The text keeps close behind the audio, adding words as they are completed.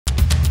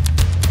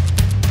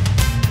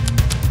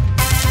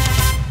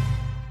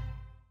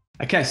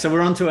Okay, so we're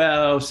on to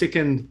our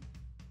second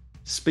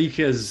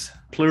speakers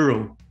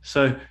plural.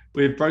 So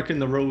we've broken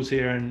the rules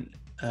here, and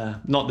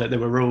not that there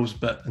were rules,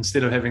 but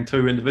instead of having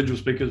two individual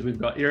speakers, we've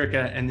got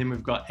Erica and then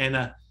we've got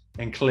Anna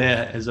and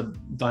Claire as a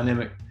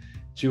dynamic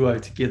duo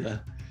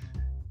together.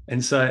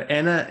 And so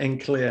Anna and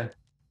Claire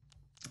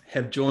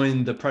have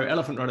joined the Pro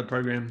Elephant Rider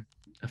program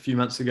a few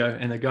months ago,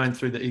 and they're going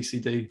through the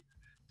ECD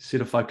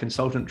certified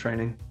consultant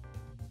training.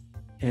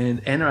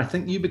 And Anna, I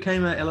think you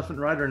became an elephant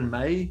rider in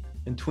May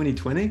in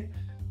 2020.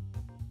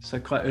 So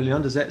quite early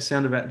on. Does that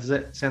sound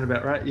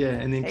about right? Yeah.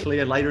 And then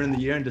Claire later in the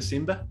year in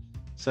December.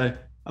 So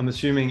I'm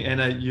assuming,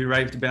 Anna, you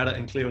raved about it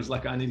and Claire was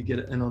like, I need to get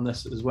in on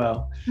this as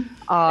well.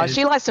 Oh, and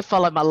she likes to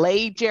follow my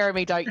lead,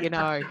 Jeremy, don't you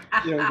know?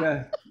 There we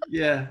go.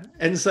 Yeah.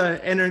 And so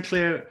Anna and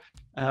Claire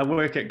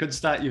work at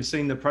Goodstart. You've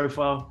seen the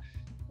profile,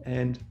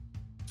 and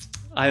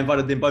I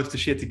invited them both to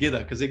share together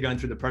because they're going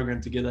through the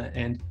program together.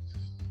 And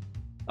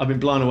I've been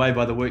blown away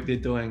by the work they're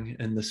doing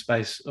in the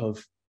space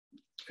of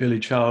early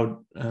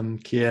child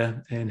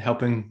care and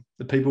helping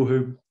the people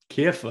who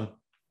care for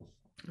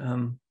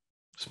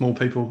small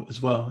people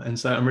as well. And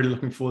so I'm really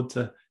looking forward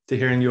to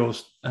hearing your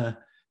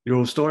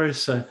stories.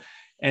 So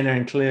Anna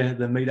and Claire,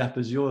 the meetup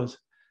is yours.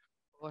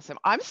 Awesome.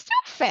 I'm still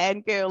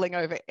fangirling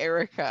over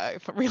Erica,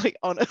 if I'm really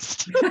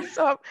honest.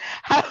 So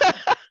I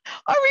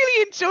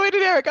really enjoyed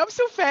it, Erica. I'm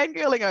still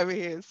fangirling over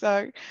here.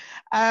 So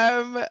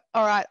all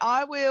right,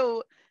 I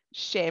will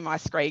share my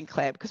screen,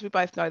 Claire, because we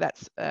both know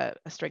that's a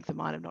strength of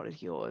mine and not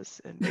of yours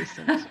in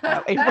recent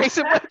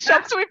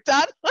workshops we've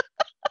done.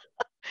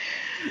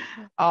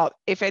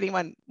 If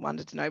anyone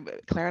wanted to know,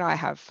 Claire and I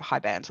have high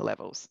banter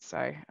levels,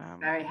 so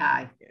very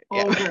high.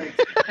 All good.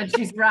 And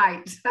she's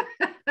right.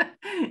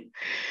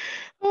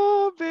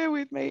 Oh, bear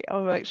with me.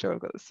 I'll make sure I've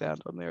got the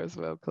sound on there as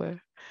well,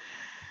 Claire.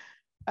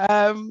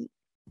 Okie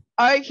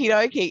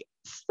dokie.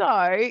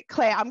 So,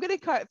 Claire, I'm going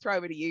to throw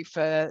over to you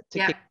to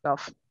kick it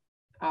off.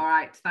 All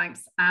right,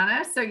 thanks,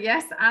 Anna. So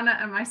yes, Anna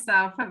and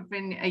myself have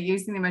been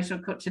using the Emotional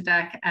Culture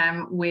Deck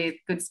with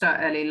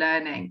Goodstart Early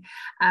Learning.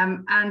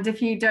 And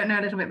if you don't know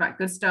a little bit about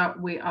Goodstart,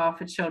 we are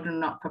for children,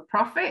 not for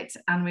profit,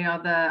 and we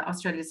are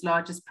Australia's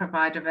largest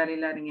provider of early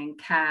learning and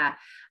care.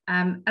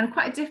 And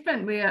quite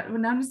different. We're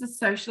known as a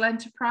social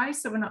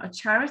enterprise, so we're not a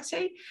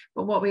charity,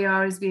 but what we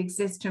are is we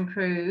exist to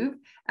improve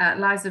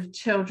lives of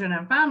children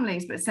and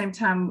families, but at the same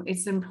time,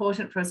 it's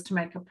important for us to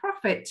make a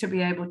profit to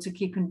be able to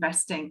keep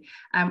investing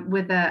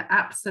with an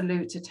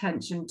absolute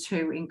attention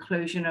to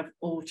inclusion of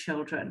all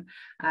children.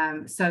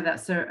 So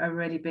that's a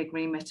really big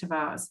remit of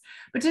ours.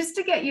 But just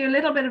to get you a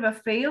little bit of a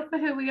feel for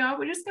who we are,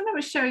 we're just going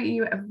to show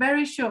you a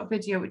very short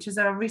video, which is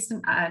our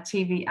recent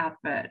TV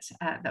advert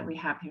that we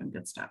have here in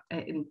Goodstart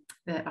in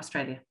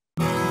Australia.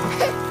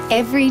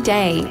 Every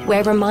day,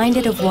 we're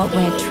reminded of what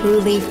we're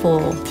truly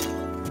for.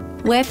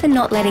 We're for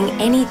not letting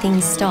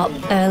anything stop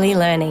early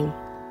learning.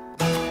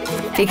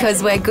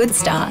 Because we're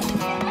Goodstart.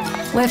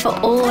 We're for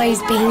always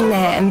being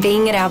there and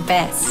being at our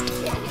best.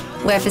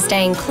 We're for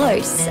staying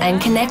close and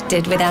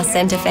connected with our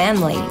centre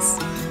families.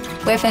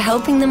 We're for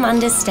helping them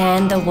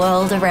understand the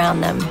world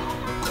around them.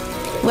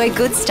 We're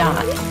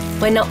Goodstart.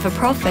 We're not for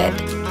profit,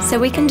 so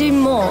we can do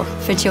more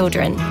for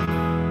children.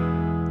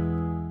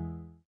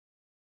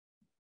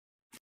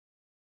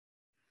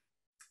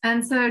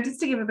 And so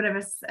just to give a bit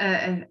of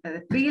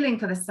a feeling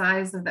for the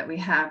size that we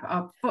have,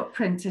 our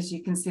footprint, as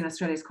you can see in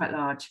Australia, is quite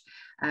large.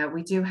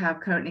 We do have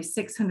currently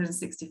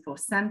 664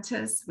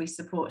 centres. We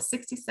support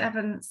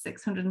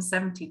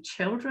 670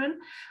 children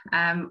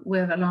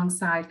with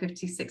alongside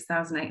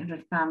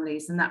 56,800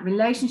 families. And that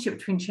relationship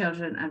between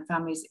children and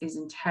families is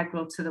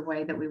integral to the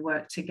way that we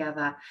work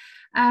together.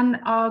 And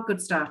our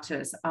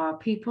Goodstarters, our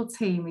people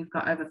team, we've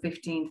got over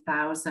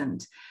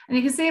 15,000. And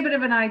you can see a bit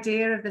of an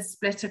idea of the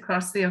split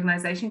across the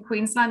organisation.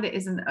 Queensland, it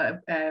isn't a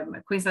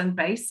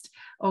Queensland-based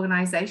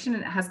organisation,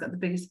 and it has got the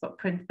biggest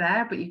footprint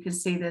there, but you can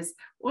see there's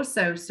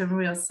also some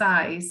real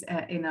size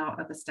in our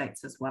other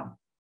states as well.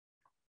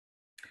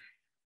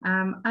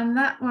 And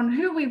that one,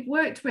 who we've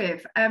worked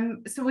with.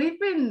 So we've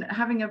been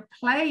having a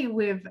play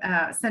with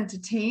centre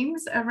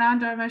teams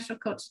around our Emotional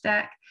Culture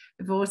Deck.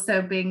 We've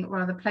also been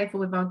rather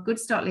playful with our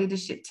Goodstart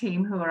Leadership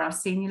Team, who are our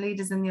senior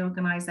leaders in the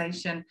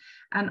organisation,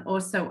 and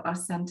also our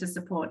centre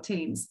support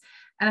teams.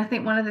 And I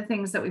think one of the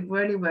things that we've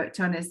really worked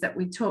on is that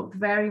we talk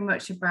very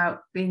much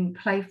about being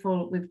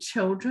playful with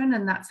children,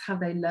 and that's how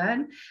they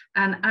learn,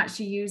 and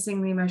actually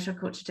using the Emotional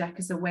Culture Deck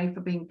as a way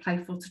for being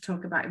playful to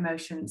talk about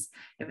emotions.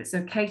 If it's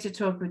okay to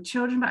talk with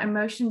children about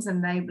emotions,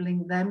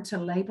 enabling them to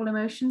label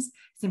emotions,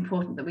 it's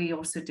important that we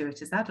also do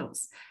it as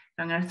adults.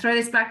 So I'm going to throw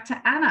this back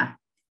to Anna.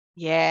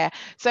 Yeah,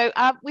 so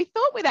we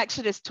thought we'd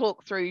actually just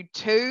talk through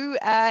two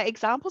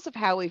examples of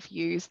how we've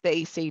used the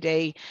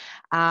ECD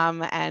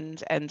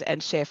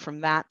and share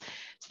from that.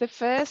 So the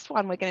first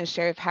one we're going to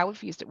share of how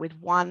we've used it with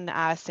one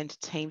centre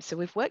team. So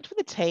we've worked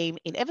with a team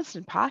in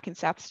Evanston Park in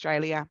South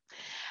Australia.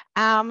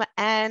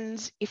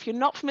 And if you're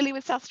not familiar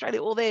with South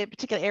Australia or the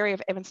particular area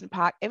of Evanston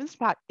Park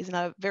is in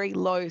a very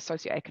low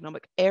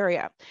socioeconomic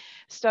area.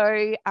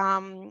 So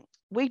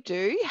we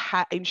do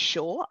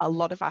ensure a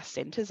lot of our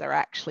centres are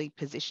actually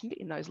positioned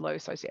in those low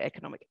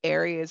socioeconomic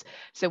areas,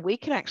 so we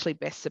can actually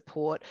best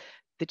support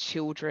the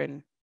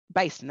children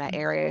based in that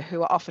area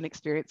who are often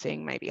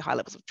experiencing maybe high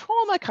levels of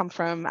trauma, come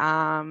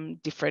from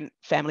different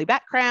family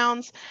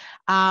backgrounds,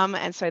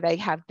 and so they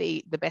have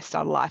the best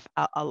start of life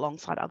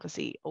alongside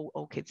obviously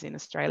all kids in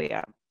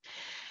Australia.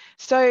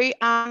 So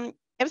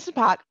Emerson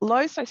Park,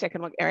 low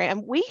socioeconomic area,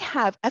 and we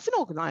have, as an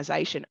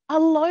organisation, a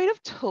load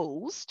of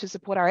tools to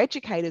support our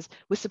educators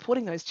with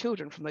supporting those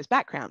children from those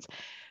backgrounds.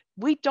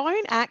 We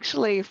don't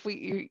actually, if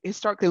we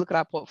historically look at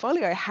our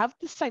portfolio, have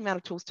the same amount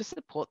of tools to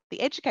support the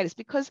educators,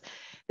 because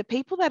the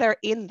people that are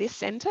in this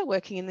centre,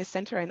 working in this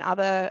centre and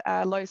other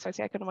low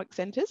socioeconomic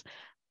centres,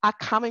 are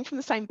coming from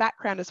the same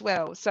background as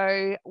well.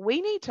 So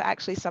we need to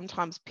actually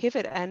sometimes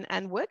pivot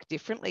and work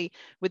differently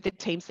with the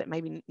teams that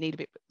maybe need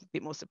a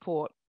bit more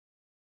support.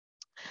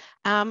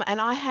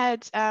 And I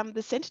had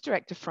the centre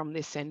director from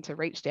this centre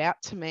reached out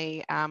to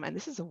me, and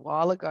this is a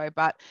while ago,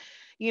 but,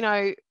 you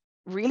know,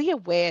 really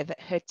aware that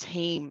her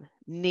team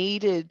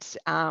needed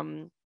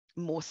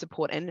more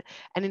support. And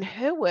in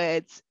her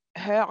words,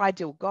 her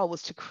ideal goal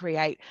was to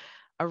create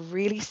a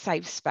really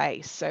safe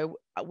space. So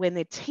when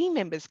their team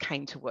members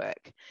came to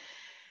work,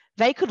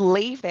 they could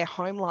leave their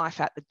home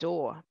life at the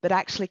door, but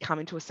actually come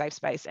into a safe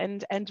space.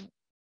 And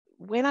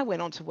when I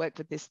went on to work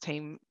with this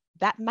team,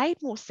 that made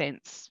more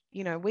sense.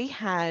 You know, we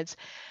had,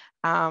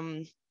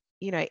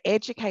 you know,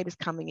 educators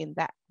coming in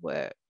that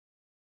were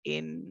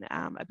in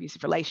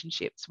abusive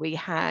relationships. We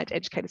had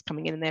educators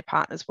coming in and their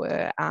partners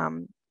were,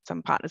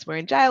 some partners were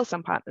in jail,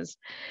 some partners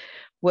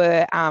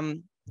were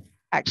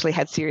actually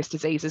had serious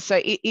diseases. So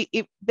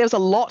there was a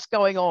lot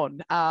going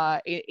on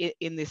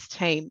in this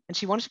team, and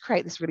she wanted to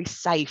create this really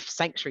safe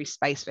sanctuary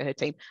space for her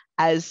team,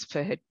 as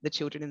for the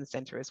children in the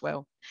centre as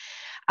well.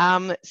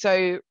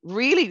 So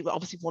really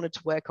obviously wanted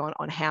to work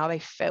on how they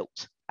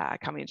felt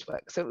coming into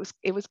work. So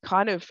it was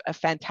kind of a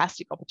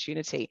fantastic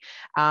opportunity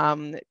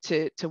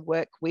to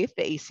work with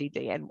the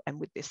ECD and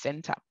with this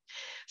centre.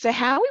 So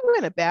how we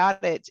went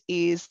about it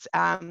is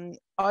over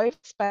the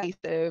space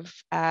of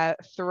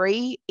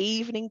 3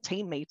 evening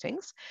team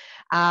meetings,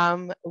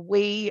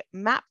 we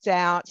mapped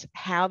out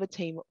how the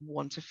team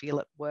want to feel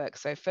at work.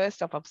 So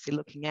first off, obviously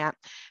looking at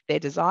their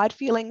desired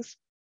feelings,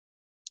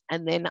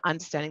 and then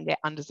understanding their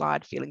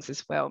undesired feelings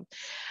as well.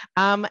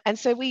 And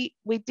so we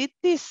did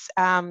this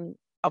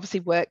obviously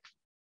work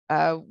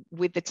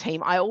with the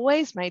team. I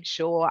always made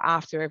sure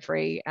after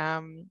every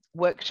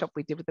workshop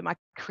we did with them, I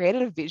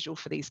created a visual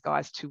for these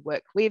guys to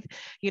work with,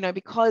 you know,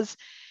 because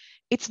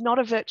it's not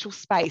a virtual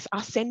space.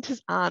 Our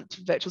centres aren't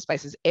virtual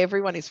spaces.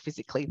 Everyone is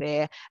physically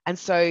there. And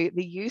so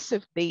the use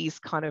of these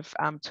kind of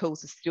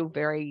tools is still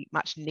very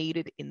much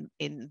needed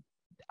in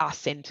our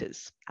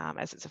centres,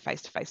 as it's a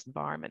face-to-face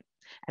environment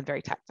and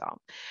very tactile.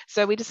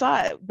 So we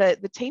decided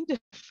that the team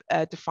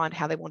defined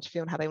how they want to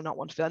feel and how they will not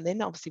want to feel, and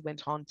then obviously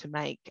went on to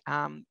make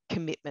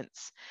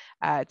commitments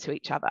to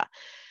each other.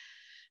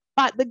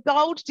 But the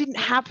gold didn't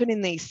happen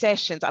in these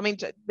sessions. I mean,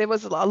 there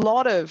was a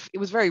lot of, it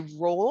was very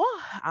raw.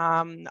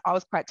 I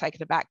was quite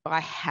taken aback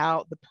by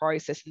how the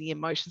process and the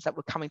emotions that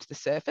were coming to the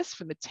surface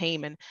from the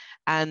team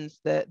and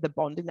the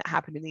bonding that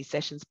happened in these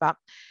sessions. But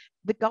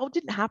the gold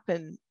didn't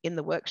happen in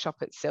the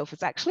workshop itself.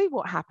 It's actually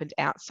what happened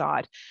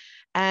outside.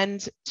 And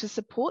to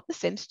support the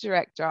centre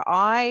director,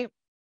 I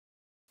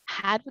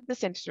had with the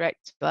centre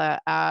director,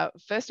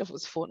 first off it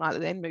was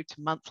fortnightly, then moved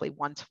to monthly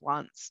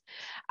one-to-ones,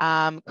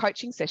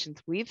 coaching sessions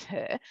with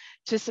her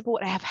to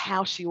support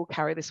how she will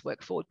carry this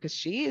work forward, because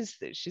she's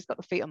got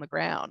the feet on the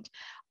ground.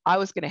 I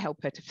was going to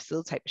help her to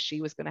facilitate, but she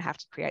was going to have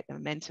to create the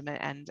momentum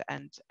and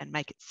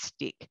make it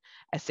stick,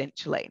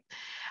 essentially.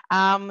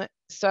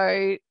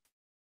 So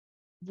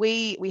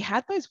we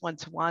had those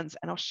one-to-ones,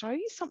 and I'll show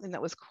you something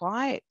that was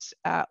quite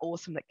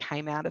awesome that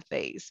came out of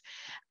these.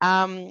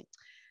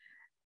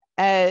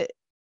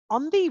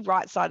 On the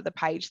right side of the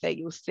page there,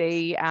 you'll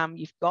see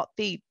you've got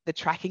the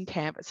tracking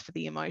canvas for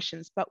the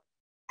emotions, but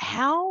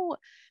how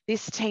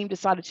this team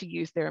decided to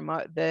use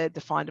the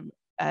defined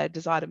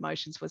desired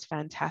emotions was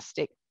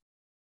fantastic.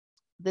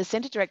 The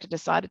centre director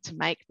decided to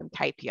make them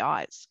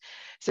KPIs.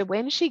 So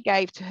when she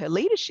gave to her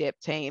leadership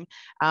team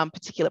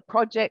particular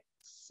projects,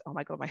 oh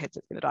my God, my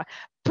headset's going to die,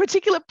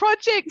 particular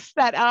projects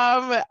that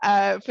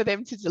for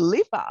them to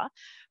deliver,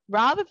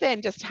 rather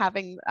than just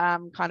having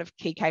kind of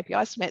key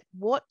KPIs met,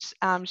 what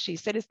she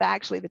said is that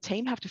actually the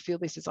team have to feel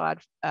these desired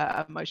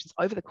emotions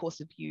over the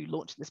course of you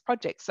launching this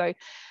project. So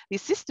the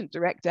assistant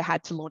director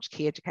had to launch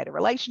key educator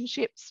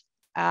relationships.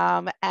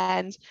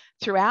 And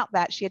throughout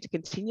that, she had to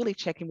continually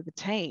check in with the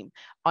team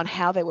on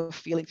how they were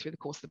feeling through the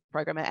course of the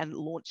program and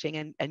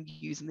launching and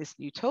using this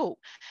new tool.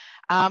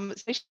 So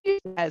she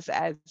used it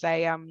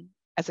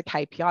as a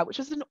KPI, which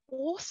was an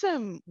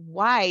awesome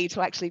way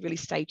to actually really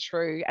stay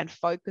true and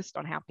focused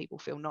on how people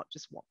feel, not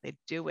just what they're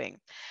doing.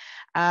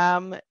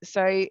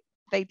 So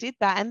they did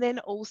that. And then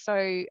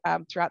also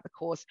throughout the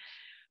course,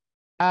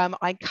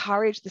 I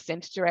encourage the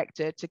centre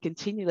director to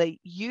continually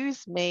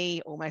use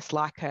me almost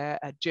like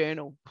a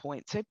journal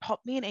point. So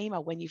pop me an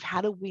email when you've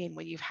had a win,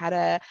 when you've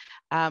had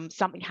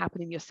something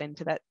happen in your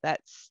centre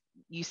that's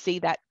you see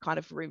that kind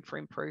of room for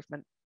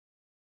improvement.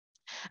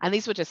 And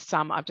these were just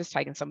some, I've just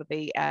taken some of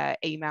the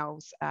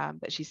emails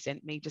that she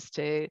sent me just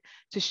to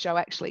show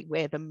actually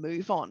where the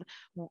move on,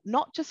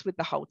 not just with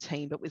the whole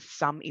team, but with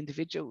some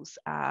individuals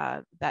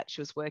that she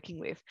was working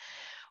with.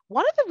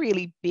 One of the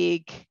really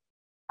big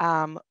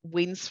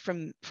wins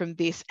from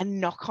this and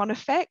knock-on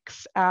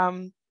effects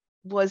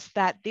was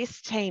that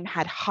this team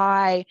had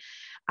high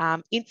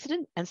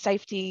incident and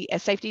safety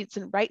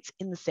incident rates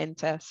in the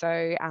centre.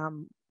 So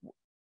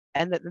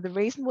and the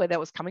reason where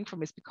that was coming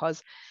from is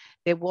because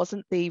there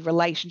wasn't the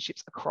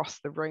relationships across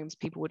the rooms.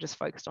 People were just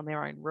focused on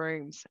their own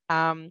rooms.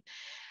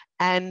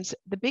 And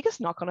the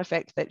biggest knock-on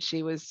effect that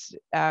she was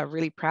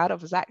really proud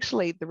of was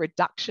actually the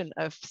reduction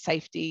of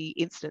safety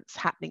incidents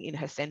happening in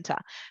her centre,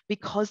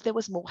 because there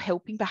was more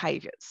helping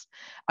behaviours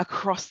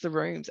across the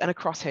rooms and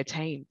across her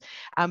team,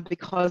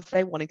 because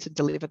they wanted to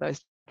deliver those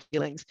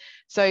feelings.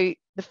 So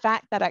the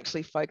fact that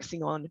actually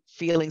focusing on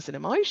feelings and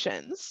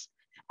emotions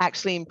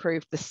actually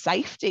improved the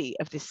safety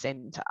of this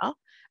centre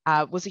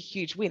was a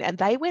huge win. And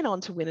they went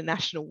on to win a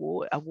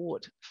national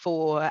award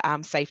for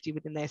safety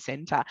within their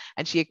centre.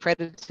 And she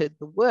accredited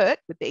the work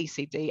with the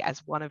ECD as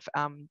one of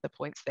the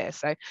points there.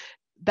 So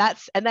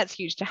that's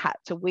huge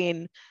to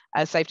win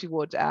a safety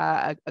award,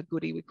 a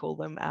goodie we call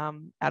them,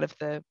 out of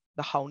the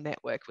whole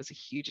network, was a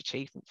huge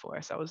achievement for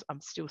us. I'm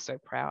still so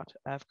proud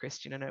of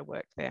Christian and her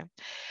work there.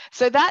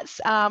 So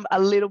that's a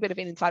little bit of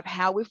an insight of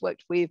how we've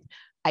worked with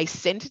a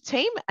centre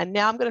team. And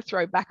now I'm going to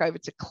throw back over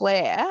to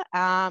Claire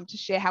to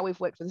share how we've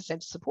worked with the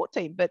centre support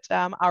team, but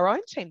our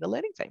own team, the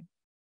learning team.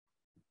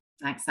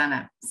 Thanks,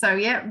 Anna. So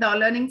yeah, our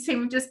learning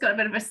team, we've just got a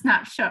bit of a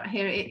snapshot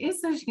here. It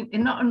is actually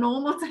not a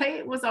normal day.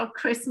 It was our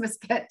Christmas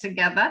get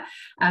together,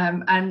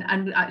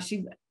 and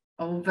actually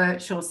all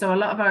virtual. So a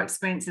lot of our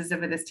experiences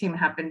over this team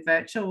have been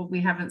virtual. I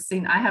haven't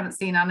seen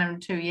Anna in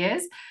 2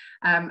 years.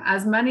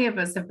 As many of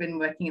us have been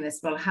working in this,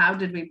 well, how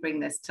did we bring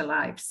this to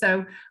life?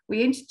 So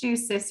we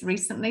introduced this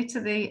recently to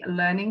the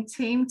learning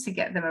team to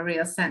get them a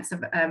real sense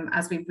of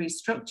as we've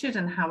restructured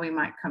and how we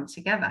might come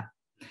together.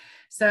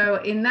 So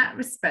in that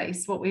respect,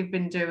 what we've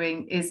been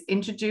doing is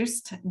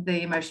introduced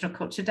the emotional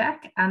culture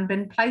deck and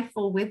been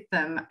playful with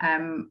them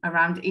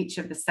around each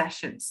of the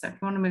sessions. So if you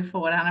want to move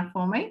forward, Anna,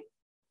 for me.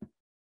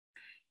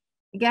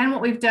 Again,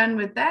 what we've done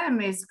with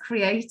them is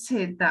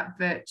created that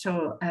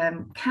virtual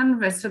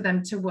canvas for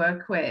them to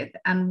work with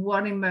and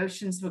what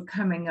emotions were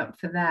coming up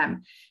for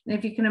them. And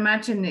if you can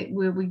imagine it,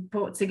 we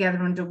brought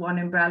together under one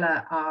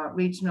umbrella our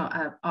regional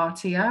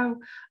RTO,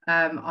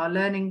 our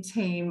learning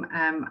team,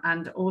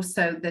 and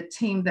also the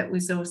team that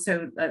was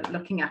also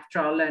looking after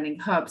our learning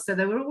hub. So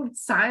they were all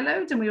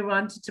siloed and we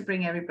wanted to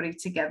bring everybody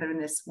together in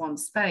this one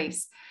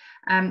space.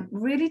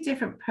 Really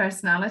different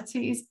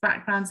personalities,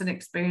 backgrounds and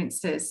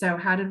experiences. So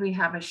how did we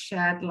have a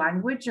shared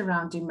language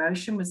around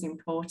emotion was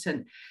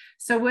important.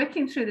 So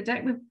working through the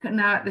deck, we've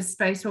now at this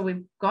space where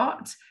we've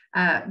got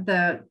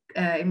the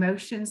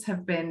emotions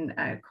have been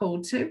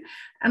called to.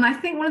 And I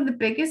think one of the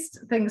biggest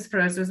things for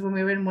us was when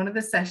we were in one of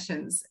the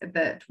sessions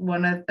that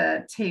one of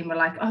the team were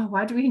like, oh,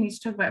 why do we need to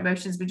talk about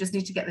emotions? We just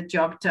need to get the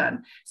job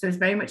done. So it's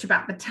very much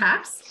about the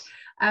task.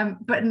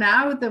 But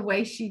now the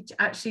way she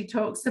actually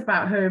talks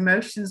about her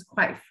emotions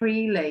quite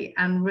freely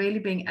and really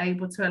being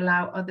able to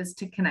allow others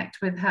to connect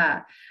with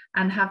her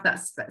and have that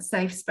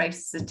safe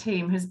space as a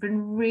team has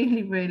been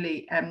really,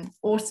 really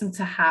awesome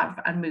to have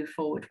and move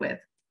forward with.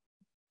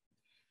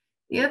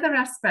 The other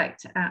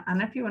aspect,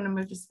 Anna, if you want to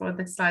move just forward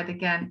the slide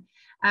again,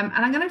 and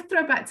I'm going to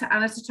throw back to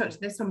Anna to talk to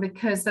this one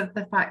because of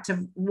the fact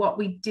of what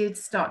we did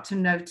start to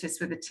notice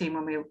with the team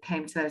when we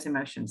came to those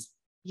emotions.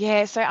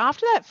 Yeah, so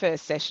after that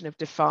first session of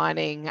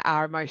defining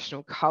our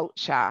emotional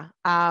culture,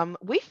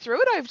 we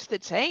threw it over to the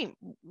team.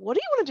 What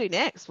do you want to do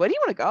next? Where do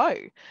you want to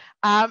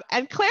go?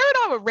 And Claire and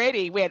I were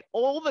ready. We had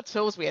all the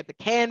tools. We had the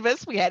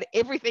canvas. We had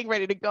everything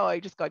ready to go,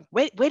 just going,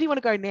 where do you want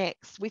to go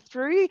next? We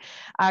threw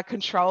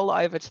control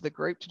over to the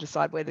group to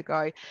decide where to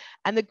go.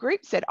 And the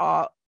group said,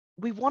 oh,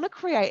 we want to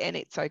create an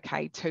it's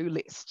okay to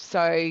list.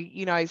 So,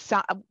 you know,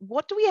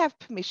 what do we have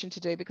permission to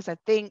do? Because I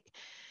think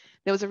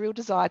there was a real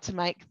desire to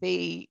make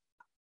the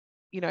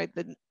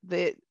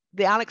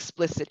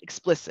unexplicit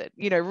explicit,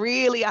 you know,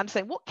 really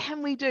understand what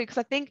can we do, because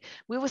I think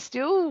we were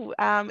still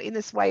in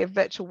this way of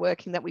virtual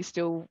working that we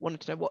still wanted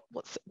to know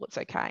what's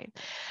okay.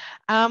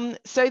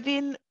 So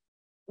then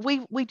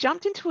we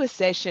jumped into a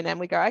session and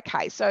we go,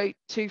 okay, so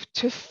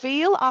to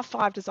feel our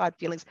 5 desired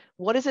feelings,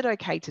 what is it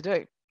okay to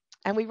do?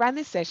 And we ran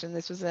this session.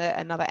 This was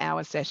another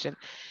hour session.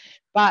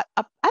 But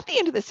at the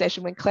end of the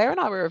session, when Claire and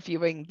I were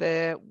reviewing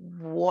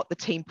what the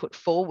team put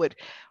forward,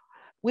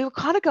 we were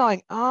kind of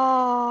going,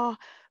 oh,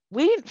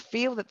 we didn't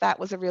feel that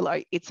was a real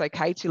it's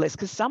okay to list,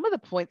 because some of the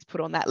points put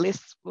on that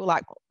list were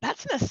like, well,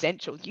 that's an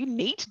essential. You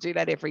need to do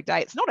that every day.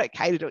 It's not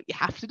okay to do it. You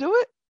have to do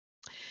it.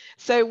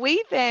 So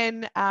we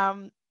then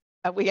in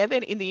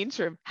the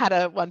interim had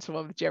a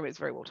one-to-one with Jeremy. It was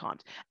very well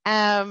timed.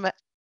 And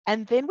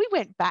then we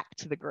went back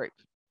to the group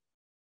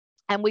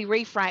And we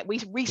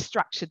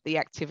restructured the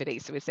activity.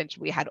 So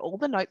essentially we had all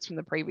the notes from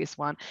the previous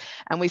one,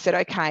 and we said,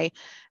 okay,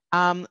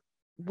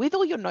 with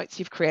all your notes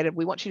you've created,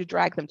 we want you to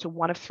drag them to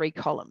one of 3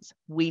 columns.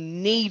 We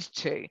need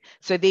to.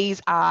 So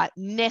these are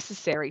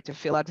necessary to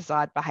fill our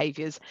desired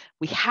behaviours.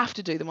 We have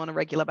to do them on a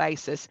regular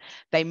basis.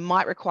 They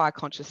might require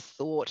conscious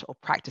thought or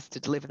practice to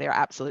deliver. They're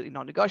absolutely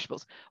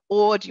non-negotiables.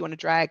 Or do you want to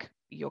drag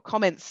your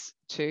comments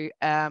to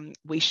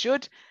we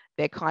should?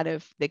 These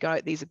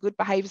are good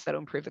behaviours that will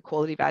improve the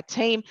quality of our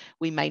team.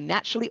 We may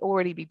naturally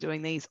already be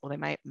doing these, or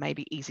they may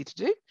be easy to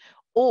do.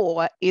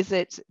 Or does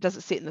it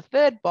sit in the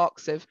third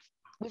box of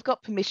we've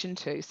got permission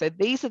to? So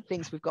these are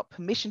things we've got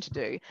permission to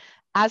do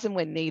as and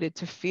when needed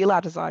to feel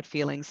our desired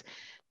feelings.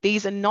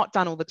 These are not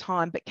done all the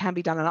time, but can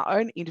be done in our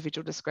own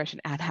individual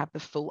discretion and have the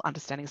full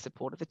understanding and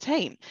support of the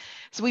team.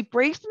 So we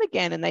briefed them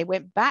again, and they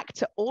went back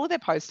to all of their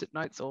post-it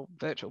notes, or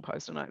virtual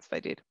post-it notes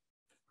they did,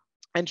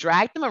 and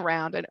dragged them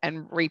around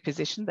and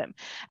repositioned them.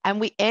 And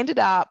we ended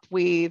up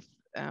with,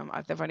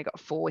 they've only got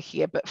 4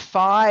 here, but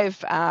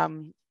 5,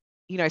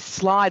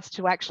 slides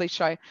to actually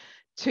show,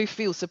 to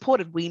feel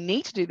supported, we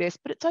need to do this,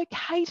 but it's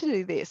okay to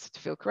do this. To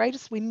feel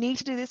courageous, we need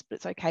to do this, but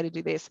it's okay to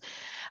do this.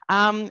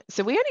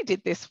 So we only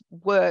did this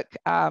work,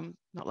 not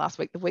last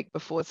week, the week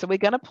before. So we're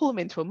going to pull them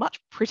into a much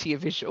prettier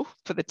visual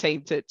for the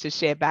team to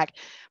share back.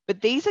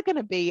 But these are going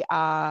to be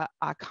our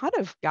kind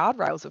of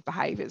guardrails of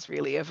behaviours,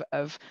 really,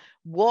 of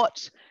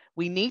what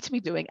we need to be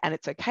doing, and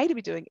it's okay to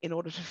be doing in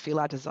order to feel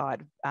our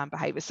desired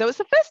behaviour. So it's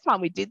the first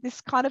time we did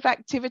this kind of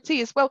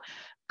activity as well.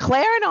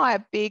 Claire and I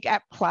are big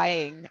at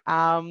playing.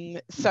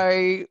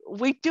 So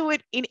we do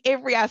it in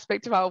every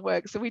aspect of our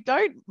work. So we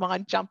don't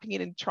mind jumping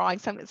in and trying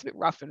something that's a bit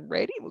rough and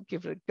ready. We'll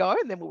give it a go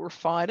and then we'll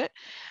refine it.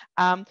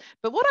 But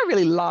what I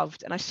really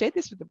loved, and I shared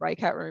this with the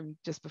breakout room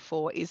just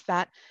before, is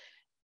that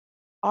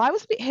I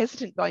was a bit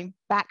hesitant going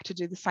back to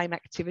do the same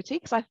activity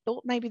because I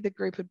thought maybe the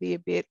group would be a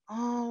bit,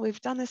 oh, we've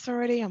done this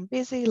already, I'm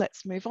busy,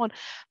 let's move on.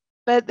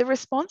 But the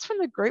response from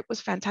the group was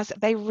fantastic.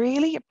 They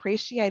really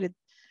appreciated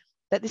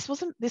that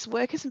this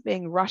work isn't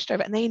being rushed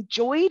over, and they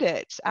enjoyed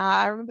it.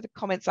 I remember the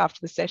comments after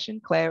the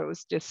session, Claire, it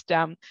was just,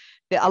 a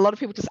lot of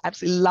people just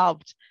absolutely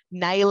loved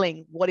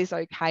nailing what is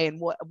okay and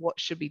what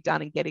should be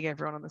done and getting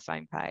everyone on the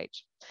same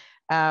page.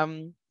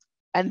 And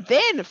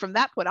then from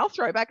that point, I'll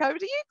throw it back over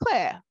to you,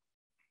 Claire.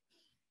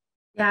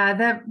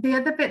 Yeah, the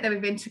other bit that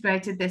we've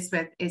integrated this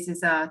with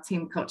is our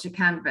team culture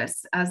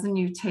canvas. As a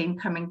new team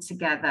coming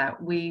together,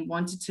 we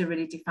wanted to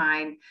really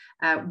define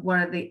what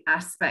are the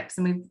aspects,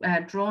 and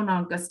we've drawn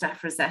on Gustav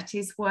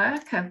Rossetti's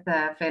work of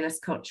the fearless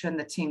culture and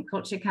the team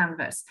culture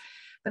canvas.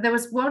 But there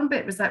was one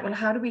bit was like, well,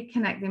 how do we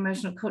connect the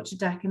emotional culture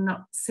deck and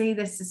not see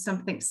this as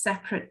something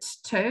separate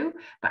too,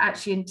 but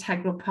actually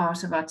integral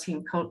part of our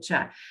team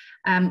culture?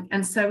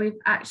 And so we've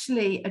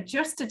actually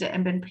adjusted it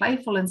and been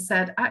playful and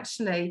said,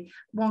 actually,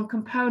 one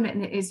component,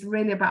 and it is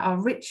really about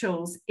our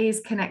rituals,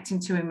 is connecting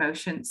to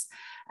emotions.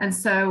 And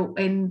so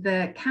in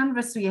the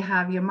canvas where you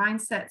have your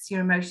mindsets, your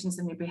emotions,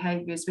 and your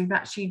behaviors, we've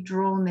actually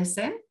drawn this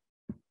in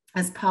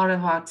as part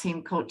of our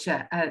team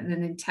culture, an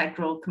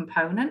integral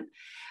component.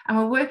 And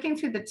we're working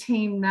through the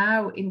team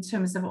now in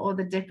terms of all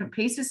the different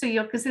pieces. So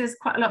you'll see there's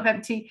quite a lot of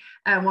empty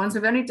ones.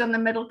 We've only done the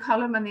middle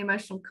column and the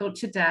emotional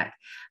culture deck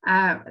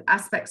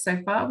aspects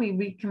so far. We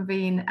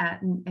reconvene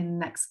in the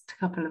next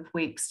couple of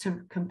weeks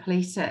to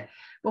complete it.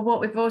 But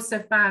what we've also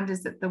found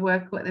is that the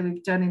work that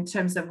we've done in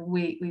terms of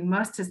we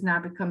must has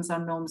now becomes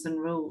our norms and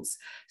rules.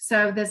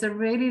 So there's a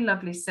really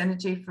lovely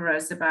synergy for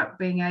us about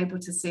being able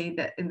to see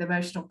that in the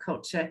emotional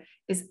culture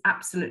is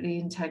absolutely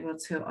integral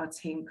to our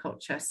team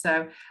culture.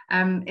 So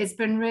it's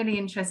been really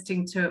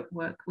interesting to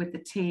work with the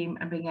team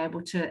and being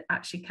able to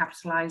actually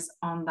capitalize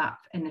on that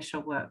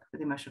initial work with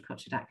the emotional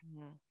culture deck.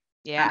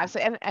 Yeah,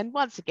 absolutely. And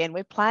once again,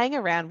 we're playing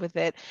around with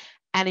it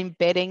and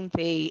embedding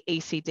the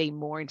ECD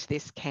more into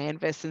this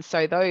canvas. And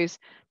so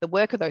the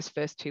work of those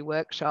first 2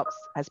 workshops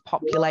has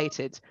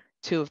populated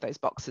 2 of those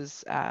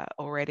boxes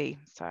already.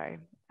 So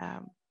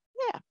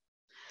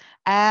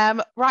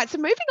right, so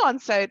moving on,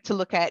 so to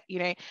look at,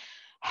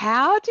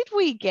 how did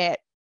we get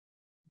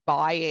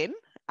buy-in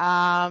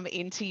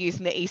into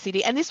using the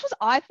ECD? And this was,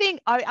 I think,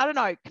 I don't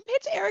know,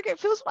 compared to Erica, it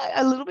feels like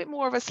a little bit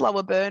more of a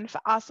slower burn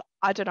for us.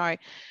 I don't know.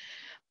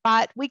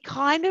 But we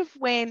kind of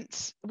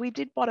we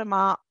did bottom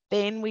up,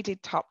 then we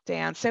did top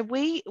down. So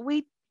we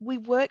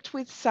worked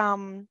with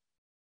some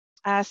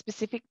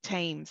specific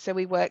teams. So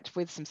we worked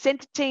with some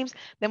centre teams,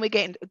 then we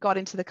got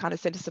into the kind of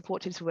centre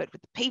support teams. We worked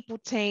with the people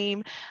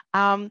team,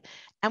 and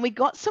we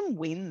got some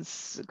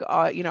wins,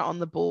 on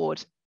the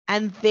board.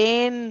 And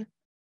then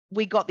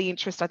we got the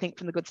interest, I think,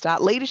 from the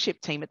Goodstart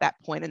Leadership Team at that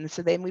point. And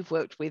so then we've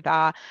worked with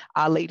our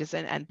leaders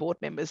and board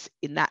members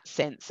in that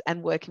sense,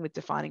 and working with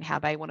defining how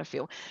they want to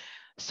feel.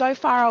 So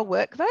far, our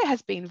work, though,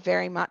 has been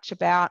very much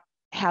about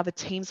how the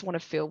teams want to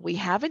feel. We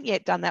haven't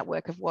yet done that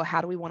work of, well,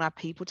 how do we want our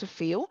people to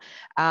feel?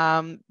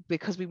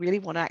 Because we really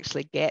want to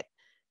actually get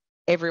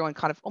everyone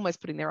kind of almost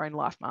putting their own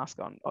life mask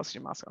on,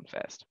 oxygen mask on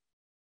first.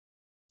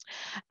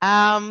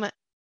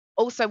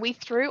 Also, we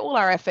threw all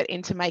our effort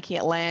into making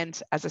it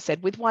land, as I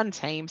said, with one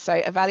team. So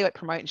evaluate,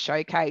 promote, and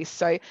showcase.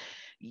 So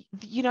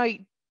you know,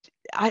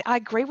 I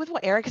agree with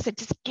what Erica said.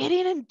 Just get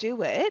in and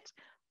do it,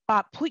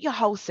 but put your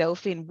whole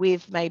self in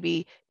with,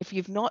 maybe if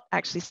you've not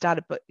actually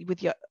started, but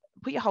put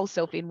your whole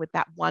self in with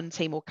that one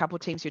team or couple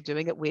of teams you're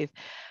doing it with.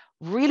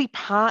 Really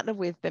partner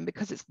with them,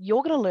 because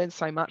you're going to learn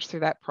so much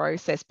through that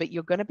process, but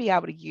you're going to be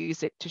able to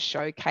use it to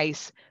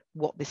showcase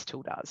what this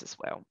tool does as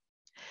well.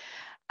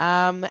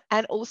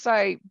 And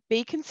also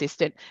be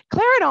consistent.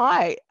 Claire and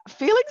I,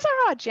 feelings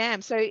are our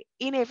jam. So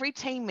in every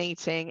team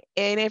meeting,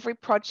 in every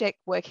project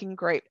working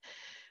group,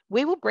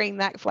 we will bring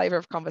that flavor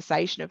of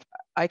conversation of,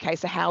 okay,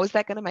 so how is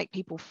that going to make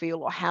people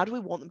feel, or how do we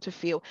want them to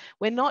feel?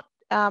 We're not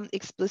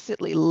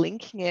explicitly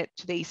linking it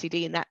to the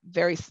ECD in that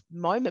very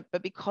moment,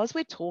 but because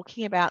we're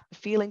talking about the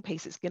feeling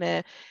piece,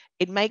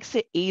 it makes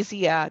it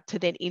easier to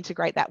then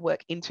integrate that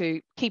work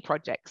into key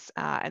projects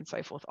and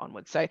so forth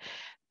onwards. So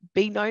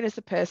be known as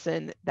the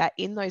person that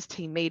in those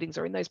team meetings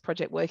or in those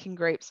project working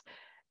groups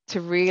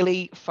to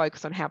really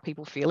focus on how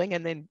people are feeling,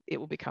 and then it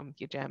will become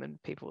your jam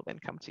and people will then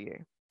come to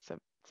you. So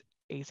it's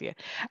easier.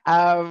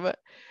 So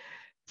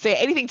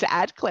anything to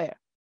add, Claire?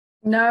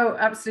 No,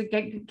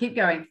 absolutely. Keep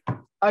going.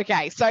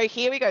 Okay, so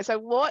here we go. So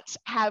what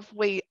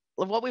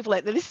we've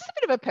learned, this is a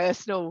bit of a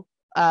personal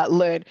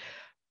learn,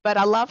 but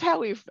I love how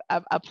we've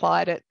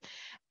applied it.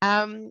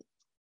 And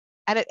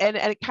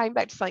it came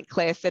back to something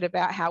Claire said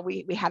about how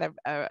we had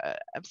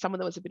someone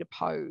that was a bit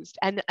opposed.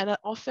 And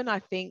often I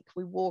think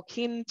we walk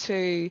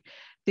into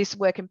this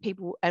work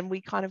and we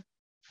kind of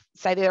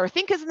say there are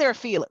thinkers and there are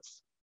feelers.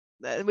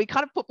 We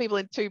kind of put people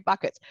in two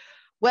buckets.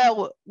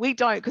 Well, we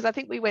don't, because I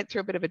think we went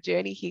through a bit of a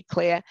journey here,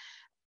 Claire.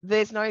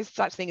 There's no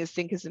such thing as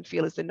thinkers and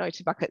feelers. There are no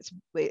two buckets.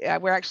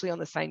 We're actually on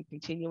the same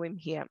continuum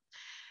here.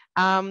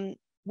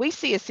 We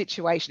see a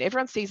situation.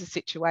 Everyone sees a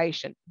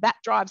situation. That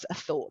drives a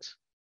thought.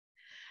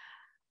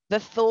 The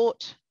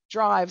thought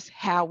drives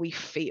how we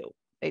feel.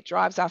 It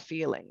drives our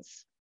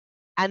feelings.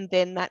 And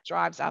then that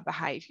drives our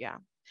behavior.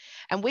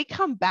 And we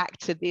come back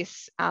to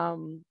this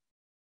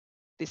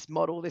this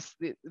model,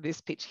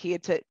 this pitch here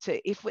to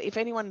if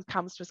anyone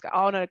comes to us, go,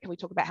 oh no, can we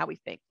talk about how we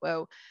think?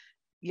 Well,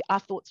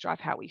 our thoughts drive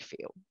how we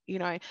feel. You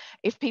know,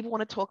 if people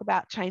want to talk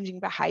about changing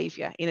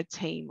behavior in a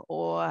team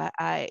or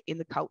in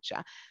the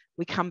culture,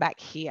 we come back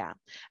here.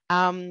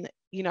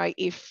 You know,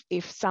 if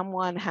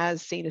someone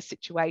has seen a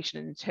situation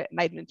and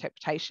made an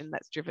interpretation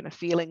that's driven a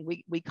feeling,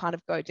 we kind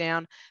of go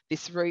down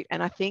this route.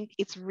 And I think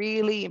it's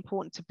really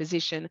important to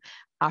position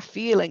our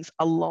feelings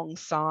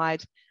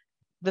alongside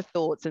the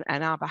thoughts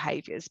and our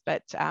behaviors.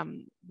 But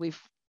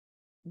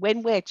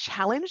when we're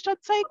challenged,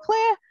 I'd say,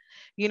 Claire,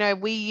 you know,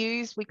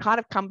 we kind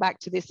of come back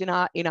to this in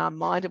our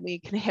mind, and we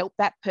can help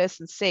that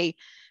person see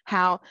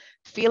how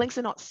feelings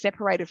are not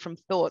separated from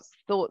thoughts.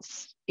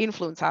 Thoughts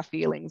influence our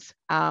feelings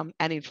and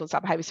influence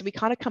our behavior. So we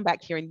kind of come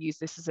back here and use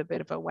this as a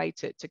bit of a way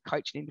to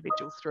coach an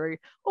individual through,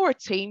 or a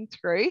team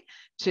through,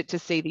 to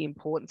see the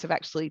importance of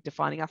actually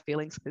defining our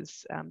feelings,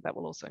 because that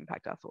will also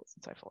impact our thoughts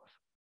and so forth.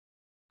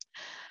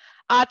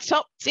 Our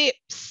top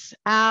tips,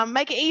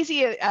 make it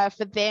easier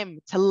for them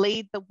to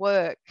lead the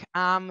work.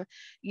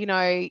 You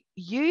know,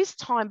 use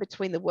time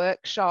between the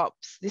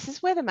workshops. This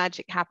is where the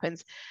magic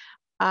happens.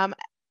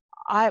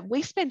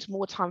 We spend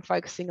more time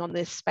focusing on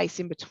this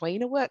space in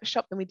between a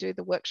workshop than we do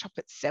the workshop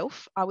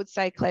itself, I would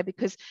say, Claire,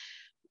 because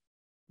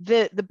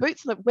we're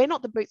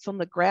not the boots on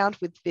the ground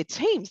with their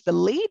teams.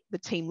 The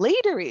team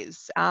leader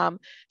is.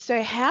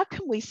 So how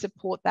can we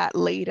support that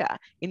leader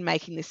in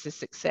making this a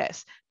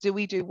success? Do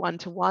we do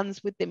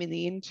one-to-ones with them in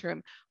the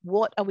interim?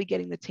 What are we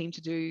getting the team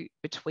to do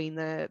between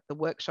the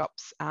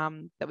workshops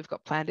that we've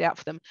got planned out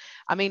for them?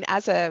 I mean,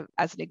 as an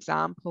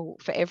example,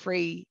 for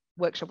every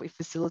workshop we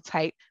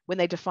facilitate, when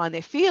they define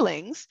their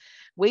feelings,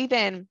 we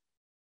then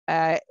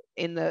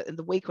in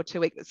the week or 2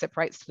 week that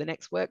separates to the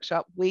next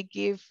workshop, we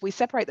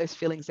separate those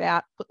feelings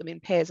out, put them in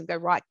pairs and go,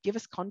 right, give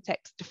us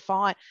context,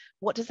 define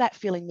what does that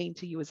feeling mean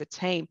to you as a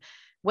team.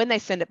 When they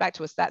send it back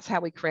to us, that's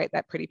how we create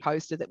that pretty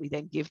poster that we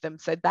then give them.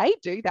 So they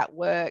do that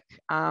work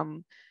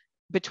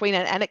between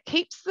it, and it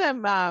keeps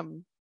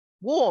them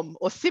warm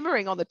or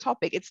simmering on the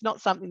topic. It's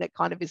not something that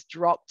kind of is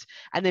dropped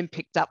and then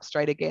picked up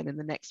straight again in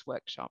the next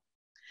workshop.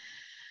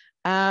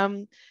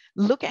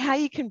 Look at how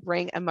you can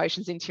bring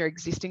emotions into your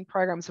existing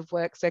programs of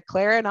work. So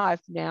Claire and I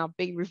have now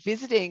been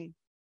revisiting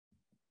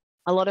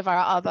a lot of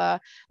our other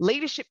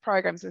leadership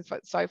programs and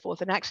so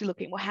forth, and actually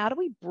looking, well, how do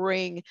we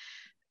bring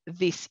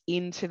this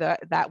into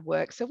that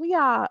work? So we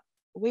are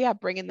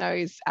bringing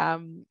those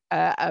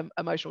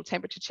emotional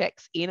temperature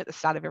checks in at the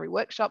start of every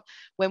workshop.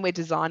 When we're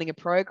designing a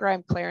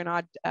program, Claire and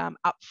I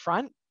up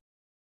front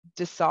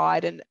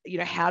decide, and you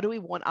know, how do we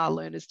want our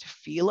learners to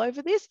feel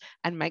over this,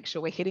 and make sure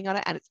we're hitting on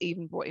it. And it's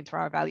even brought into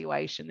our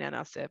evaluation and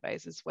our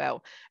surveys as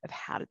well, of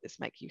how did this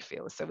make you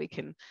feel, so we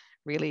can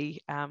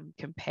really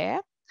compare.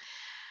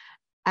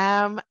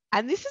 And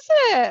this is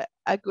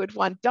a good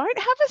one. Don't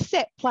have a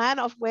set plan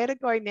of where to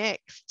go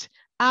next.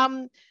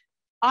 We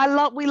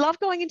love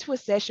going into a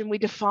session, we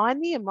define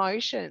the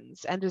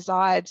emotions and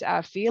desired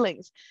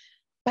feelings,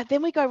 but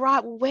then we go,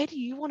 right, well, where do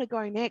you want to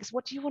go next?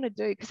 What do you want to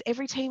do? Because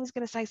every team is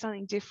going to say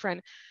something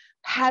different.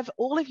 have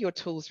all of your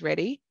tools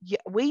ready.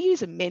 We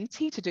use a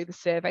mentee to do the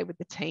survey with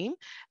the team,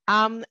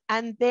 and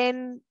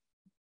then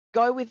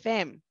go with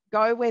them.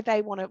 Go where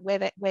they want to,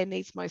 where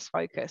needs most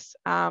focus.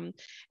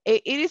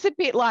 It is a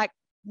bit like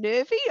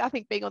nervy, I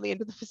think, being on the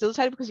end of the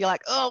facilitator, because you're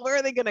like, oh, where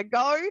are they going to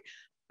go?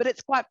 But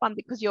it's quite fun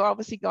because you're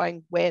obviously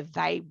going where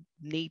they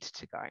need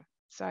to go.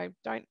 So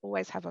don't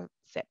always have a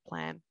set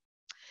plan.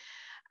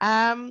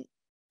 And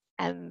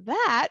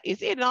that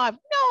is it. And I have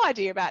no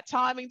idea about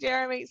timing,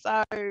 Jeremy.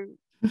 So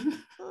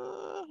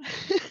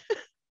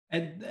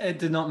it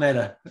did not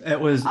matter. It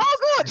was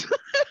good.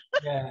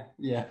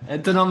 yeah.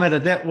 It did not matter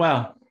that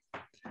well.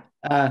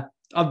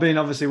 I've been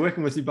obviously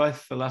working with you both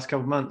for the last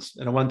couple of months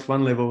at a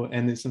one-to-one level,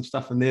 and there's some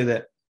stuff in there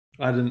that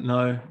I didn't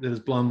know that has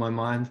blown my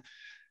mind.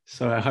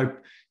 So I hope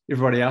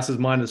everybody else's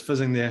mind is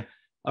fizzing there.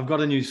 I've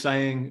got a new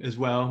saying as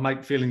well: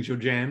 make feelings your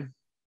jam.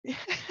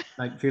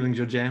 Make feelings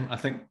your jam. I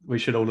think we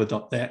should all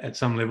adopt that at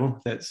some level.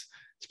 That's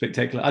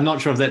spectacular. I'm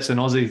not sure if that's an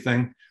Aussie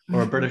thing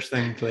or a British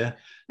thing, Claire.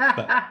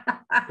 But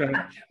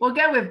we'll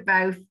go with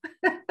both.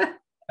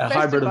 A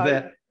hybrid of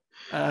that.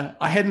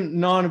 I hadn't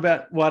known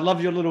about, well, I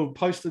love your little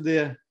poster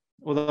there.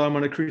 Although I'm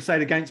on a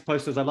crusade against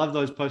posters, I love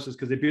those posters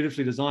because they're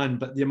beautifully designed.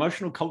 But the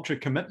emotional culture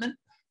commitment,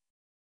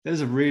 that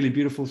is a really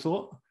beautiful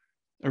thought.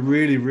 A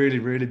really, really,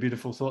 really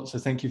beautiful thought. So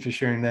thank you for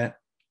sharing that.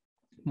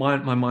 My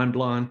mind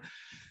blown.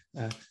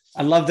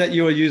 I love that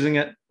you are using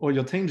it, or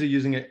your teams are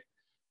using it,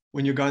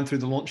 when you're going through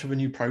the launch of a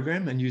new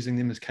program and using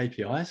them as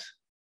KPIs.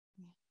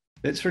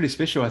 That's really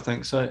special, I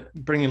think. So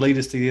bringing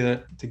leaders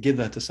together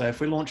to say,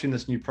 if we're launching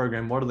this new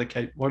program, what are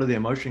the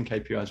emotion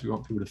KPIs we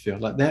want people to feel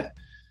like that?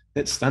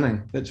 That's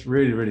stunning. That's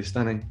really, really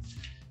stunning.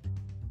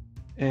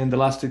 And the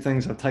last two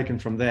things I've taken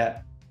from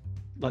that,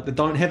 like the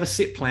don't have a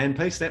set plan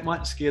piece, that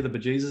might scare the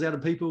bejesus out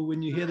of people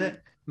when you hear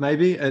that.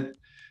 Maybe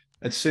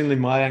it's certainly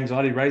my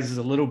anxiety raises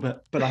a little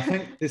bit, but I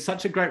think there's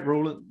such a great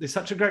rule. There's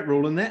such a great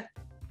rule in that,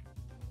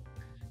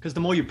 because the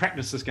more you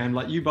practice this game,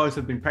 like you both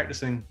have been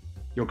practicing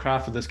your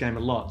craft of this game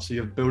a lot, so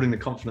you're building the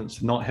confidence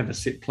to not have a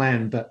set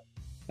plan, but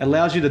it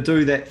allows you to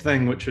do that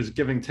thing, which is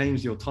giving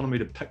teams the autonomy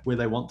to pick where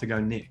they want to go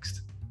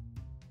next.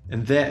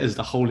 And that is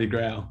the holy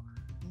grail.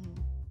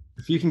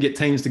 If you can get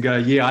teams to go,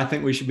 yeah, I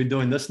think we should be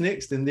doing this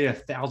next, then they're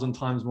 1,000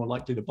 times more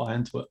likely to buy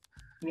into it.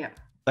 Yeah.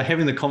 So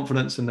having the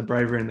confidence and the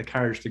bravery and the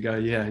courage to go,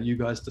 yeah, you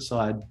guys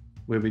decide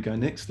where we go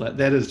next. Like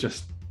that is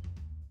just,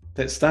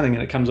 that's stunning.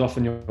 And it comes off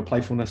in your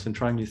playfulness and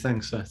trying new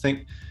things. So I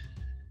think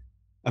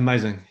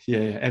amazing.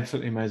 Yeah,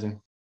 absolutely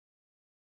amazing.